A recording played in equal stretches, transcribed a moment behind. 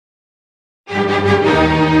Kill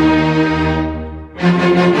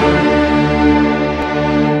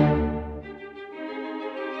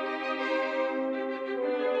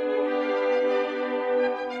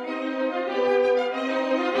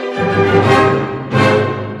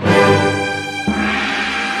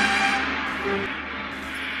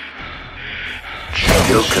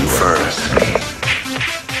confirmed.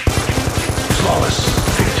 Flawless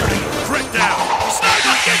victory. Threat down!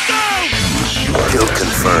 Sniper, get down! Kill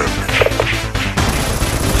confirmed.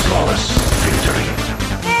 Flawless victory.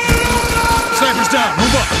 Sniper's down,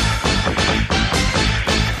 move up!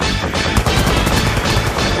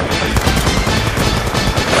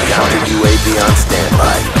 Counter UAV on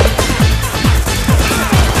standby.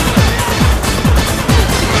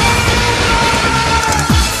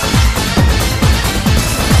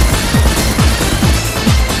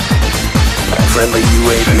 Friendly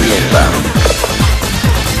UAV inbound.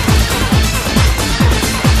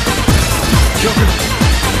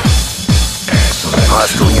 Excellent.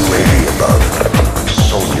 Hostile UAV above.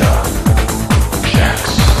 Sonya. Jax.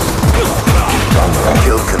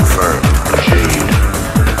 Kill confirmed. Jade.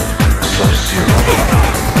 Sub-Zero.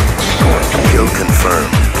 Scorpion. Kill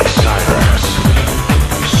confirmed. Cyrax.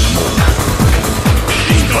 Smoke.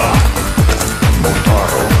 Shiva.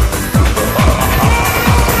 Motaro.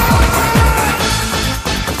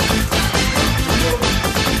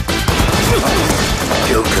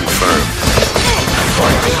 Kill confirmed.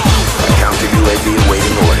 Counter UAV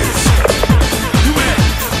awaiting orders.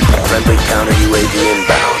 Friendly counter UAV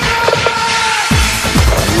inbound.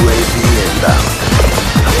 UAV inbound.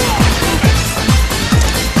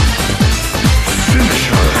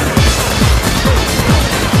 Finisher.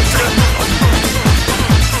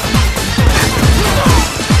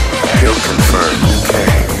 Kill confirmed.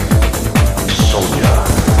 Okay. Sonya.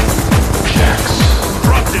 Jax.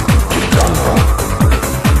 Dropped it. Donna.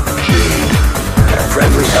 Jade.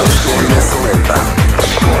 Friendly Hellstorm missile inbound.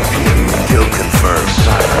 Scorpion. Kill confirmed.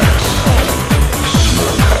 Cyrax.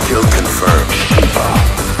 Smoke. Kill confirmed. Shiva.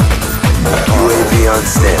 UAV on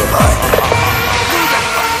standby.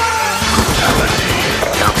 Brutality.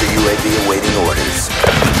 Counter UAV awaiting orders.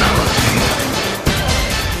 Brutality.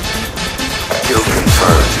 Kill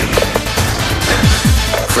confirmed.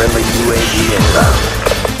 Friendly UAV inbound.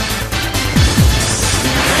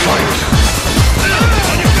 Fight.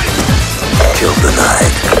 Kill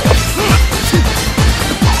denied.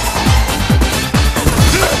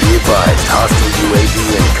 Be advised, hostile UAV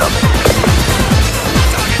incoming.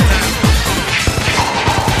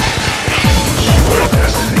 Your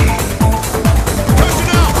destiny.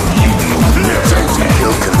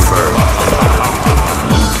 Kill confirmed.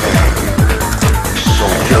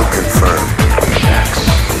 Kill confirmed. Jax.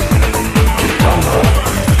 Donna.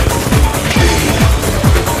 Jade.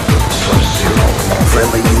 Sub-Zero.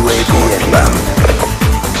 Friendly UAV inbound.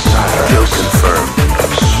 Kill confirmed.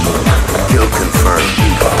 Kill confirmed.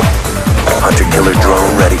 Hunter-killer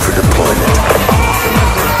drone ready for deployment.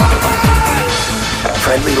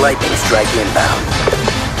 Friendly lightning strike inbound.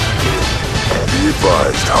 Be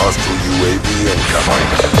advised, hostile UAV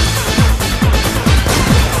incoming.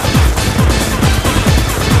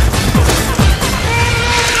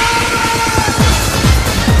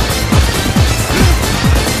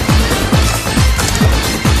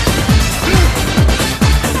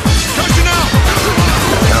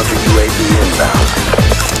 Counter UAV inbound.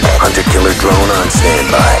 Hunter-killer drone on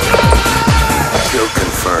standby. Kill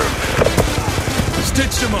confirmed.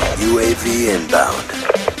 Stitch them up. UAV inbound.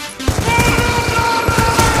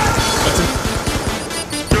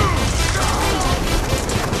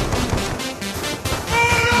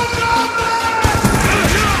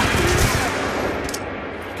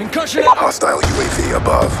 Concussion out. Hostile UAV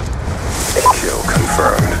above. Kill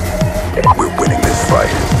confirmed. We're winning this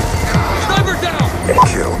fight. Sniper down.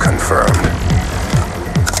 Kill confirmed.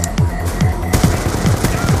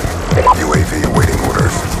 UAV awaiting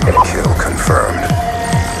orders. Kill confirmed.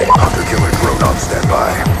 Hunter-killer drone on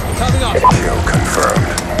standby. Coming up. Kill confirmed.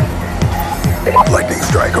 Lightning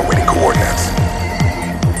strike awaiting coordinates.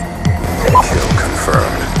 Kill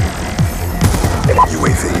confirmed.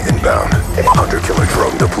 UAV inbound. Hunter-killer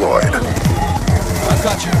drone deployed. I've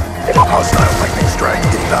got you. Hostile lightning strike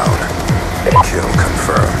inbound. Kill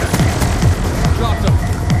confirmed. Dropped him.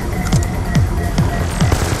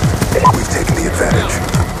 We've taken the advantage.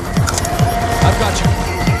 I've got you.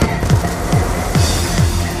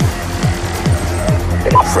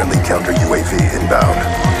 Friendly counter UAV inbound.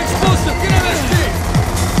 Explosive. Get MSG.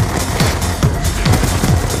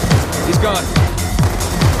 He's gone.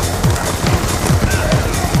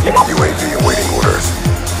 UAV awaiting orders.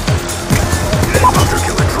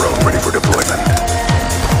 Hunter-killer drone ready for deployment.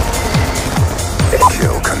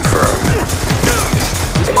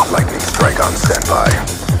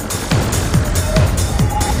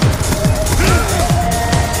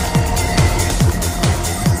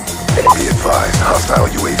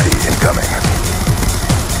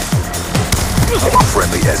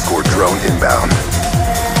 support drone inbound.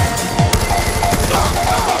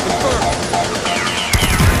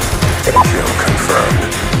 Kill confirmed.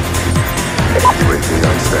 UAV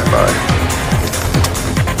on standby.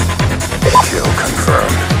 Kill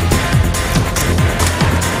confirmed.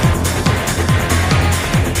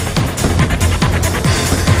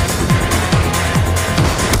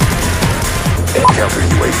 Counter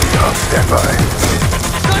UAV on standby.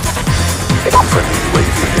 Friendly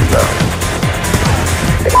UAV inbound.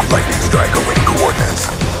 Lightning strike awaiting coordinates.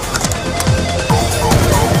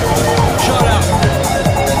 Shot out.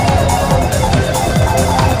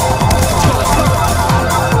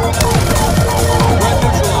 Red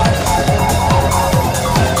neutralized.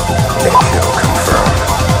 Kill confirmed.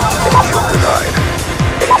 Kill denied.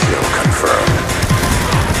 Kill confirmed.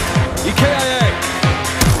 EKIA.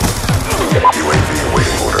 UAV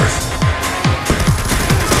awaiting orders.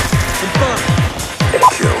 Confirmed.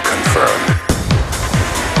 Kill confirmed.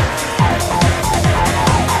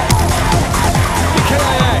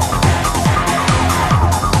 EKIA.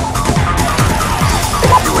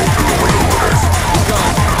 UAV awaiting orders. He's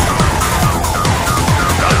gone.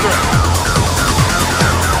 Not a threat.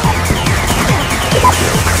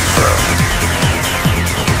 Kill confirmed.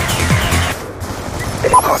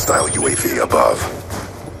 Hostile UAV above.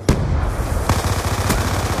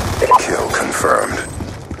 Kill confirmed.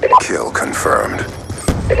 Kill confirmed.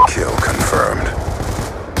 Kill confirmed.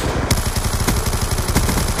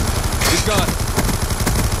 He's gone.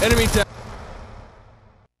 Enemy down.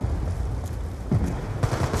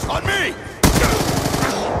 On me!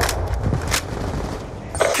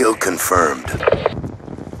 Kill confirmed.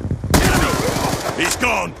 Enemy! He's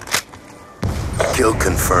gone. Kill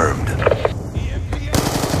confirmed.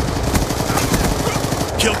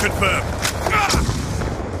 Kill confirmed.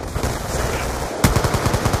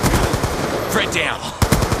 Threat down.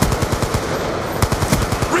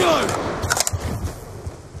 Reload!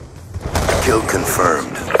 Kill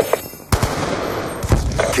confirmed.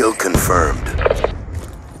 Kill confirmed.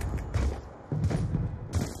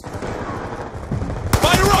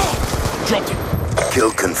 Fire up! Dropped him.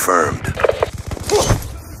 Kill confirmed.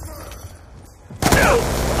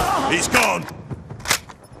 He's gone.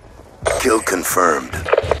 Kill confirmed.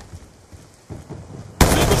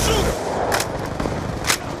 Single shooter.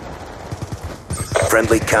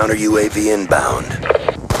 Friendly counter UAV inbound.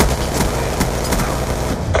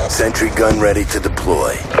 Sentry gun ready to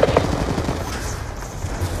deploy.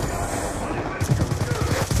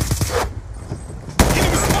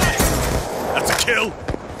 That's a kill.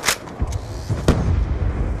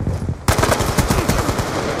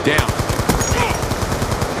 Down.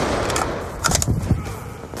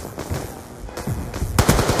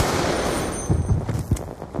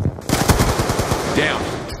 Down.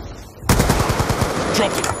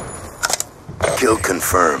 Dropped it. Kill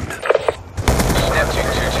confirmed. Neptune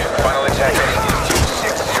 2-2, final attack heading is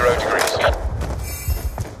 260 degrees.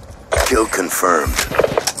 Kill confirmed.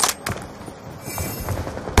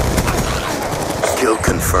 Kill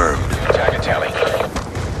confirmed. Target tally.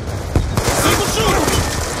 Single shooter.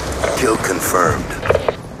 Kill confirmed.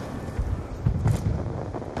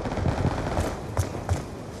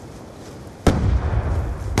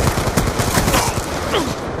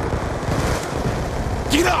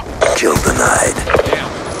 Get up. Kill denied.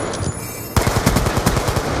 Down.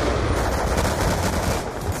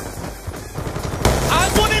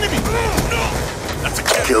 Eyes on enemy. That's a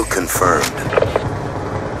kill. Kill confirmed.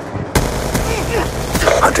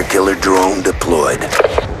 Hunter-killer drone deployed.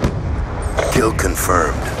 Kill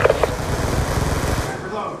confirmed.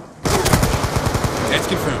 That's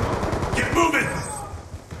confirmed. Get moving.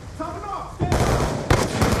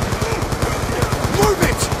 Move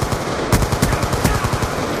it.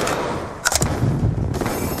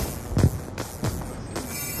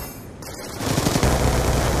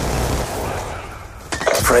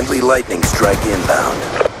 Friendly lightning strike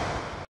inbound.